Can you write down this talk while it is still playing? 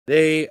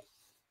They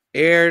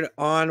aired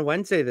on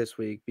Wednesday this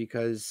week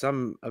because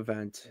some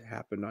event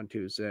happened on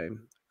Tuesday.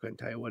 Couldn't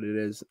tell you what it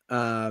is.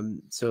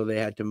 So they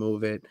had to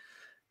move it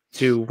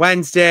to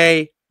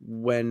Wednesday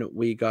when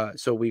we got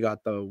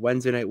the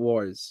Wednesday Night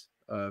Wars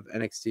of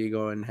NXT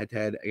going head to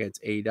head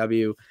against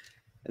AEW,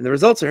 and the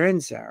results are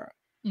in, Sarah.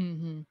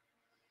 Mm-hmm.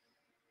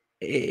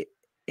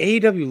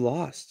 AEW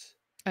lost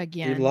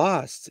Again. They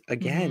lost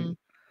again. Mm-hmm.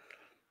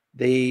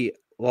 They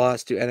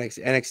lost to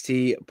NXT.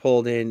 NXT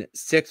pulled in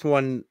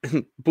 6-1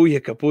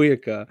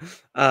 booyaka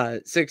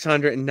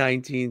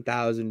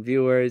 619,000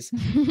 viewers.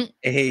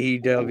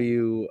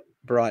 AEW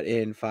brought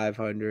in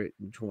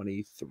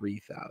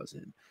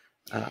 523,000.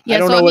 I Yeah,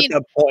 don't so know I what mean,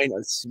 the point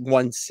of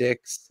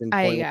 1.6 and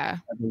yeah.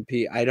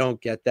 0.17p. I don't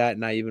get that,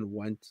 and I even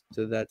went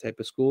to that type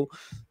of school.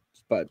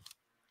 But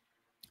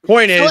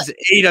point So is,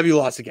 AEW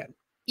lost again.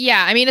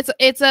 yeah, I mean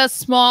it's a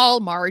small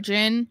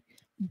margin,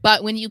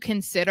 but when you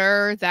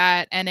consider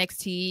that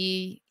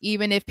NXT,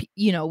 even if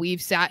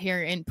we've sat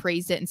here and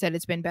praised it and said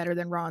it's been better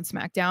than Raw and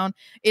SmackDown,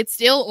 it's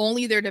still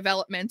only their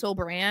developmental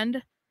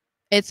brand.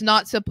 It's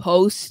not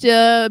supposed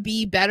to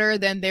be better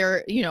than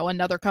their,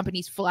 another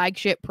company's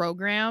flagship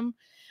program.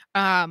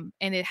 And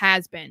it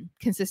has been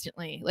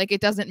consistently. Like, it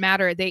doesn't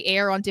matter. They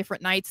air on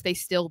different nights, they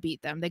still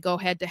beat them. They go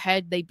head to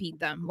head, they beat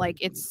them. Like,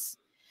 it's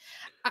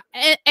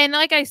and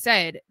like I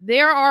said,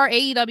 there are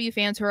AEW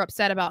fans who are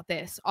upset about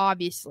this.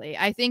 Obviously,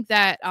 I think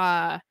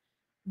that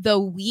the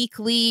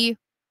weekly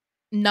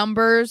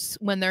numbers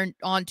when they're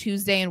on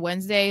Tuesday and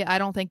Wednesday, I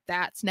don't think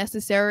that's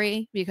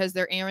necessary because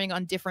they're airing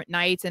on different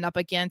nights and up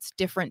against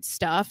different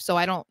stuff. So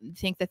I don't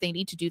think that they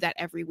need to do that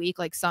every week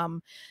like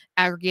some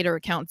aggregator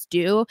accounts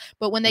do.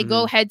 But when they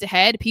go head to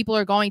head, people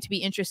are going to be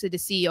interested to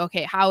see,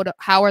 okay, how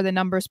are the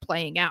numbers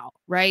playing out,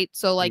 right?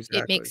 So like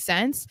it makes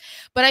sense.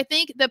 But I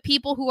think the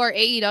people who are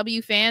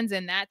AEW fans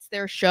and that's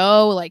their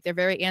show, like they're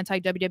very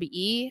anti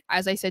WWE,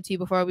 as I said to you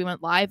before we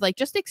went live, like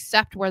just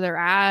accept where they're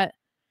at.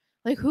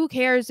 Like, who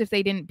cares if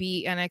they didn't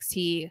beat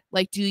NXT?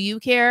 Like, do you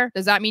care?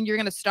 Does that mean you're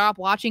going to stop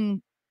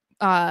watching,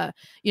 on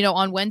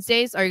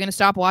Wednesdays? Are you going to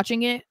stop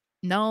watching it?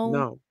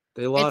 No,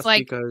 they lost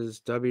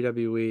because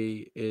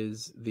WWE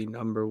is the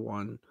number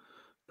one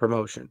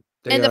promotion.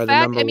 They and the are the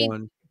fact, number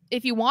one.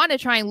 if you want to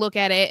try and look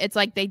at it, it's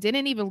like they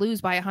didn't even lose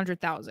by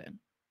 100,000.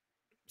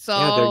 So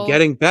Yeah, they're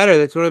getting better.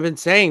 That's what I've been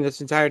saying this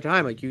entire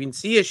time. Like you can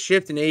see a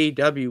shift in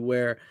AEW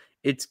where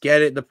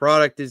the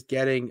product is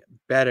getting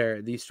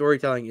better. The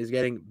storytelling is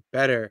getting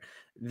better.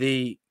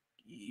 The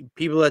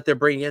people that they're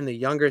bringing in, the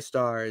younger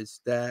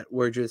stars that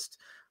were just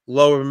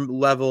lower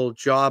level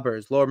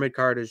jobbers, lower mid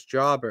carders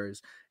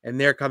jobbers, and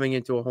they're coming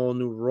into a whole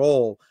new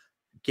role,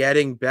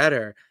 getting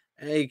better.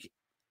 Like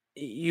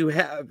you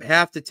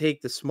have to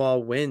take the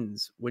small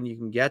wins when you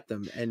can get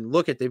them. And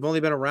look they've only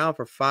been around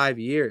for 5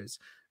 years.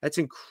 That's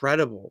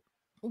incredible.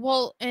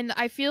 well, and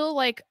I feel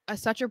like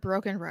such a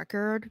broken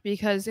record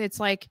because it's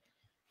like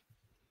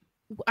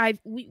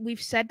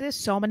we've said this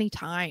so many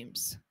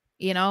times,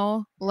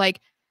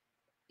 like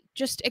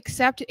just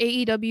accept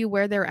AEW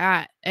where they're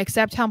at,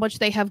 accept how much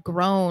they have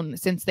grown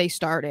since they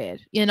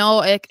started,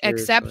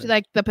 accept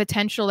like the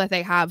potential that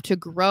they have to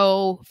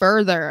grow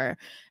further.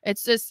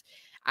 It's just,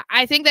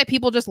 I think that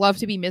people just love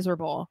to be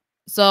miserable.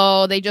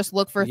 So they just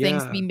look for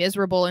things to be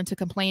miserable and to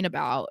complain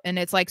about. And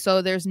it's like,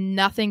 so there's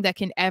nothing that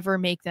can ever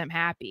make them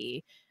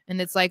happy. And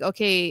it's like,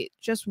 okay,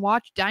 just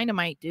watch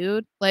Dynamite,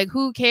 dude. Like,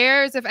 who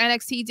cares if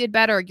NXT did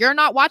better? You're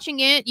not watching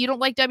it. You don't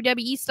like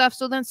WWE stuff,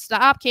 so then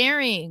stop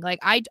caring. Like,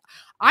 I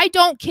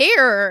don't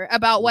care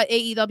about what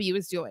AEW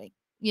is doing.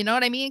 You know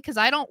what I mean? Because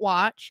I don't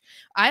watch.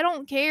 I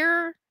don't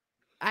care.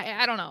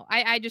 I don't know.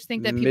 I just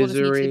think that people just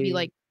need to be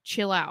like,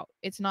 chill out.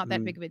 It's not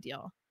that big of a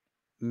deal.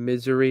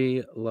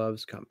 Misery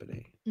loves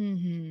company.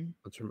 Mm-hmm.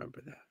 Let's remember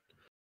that.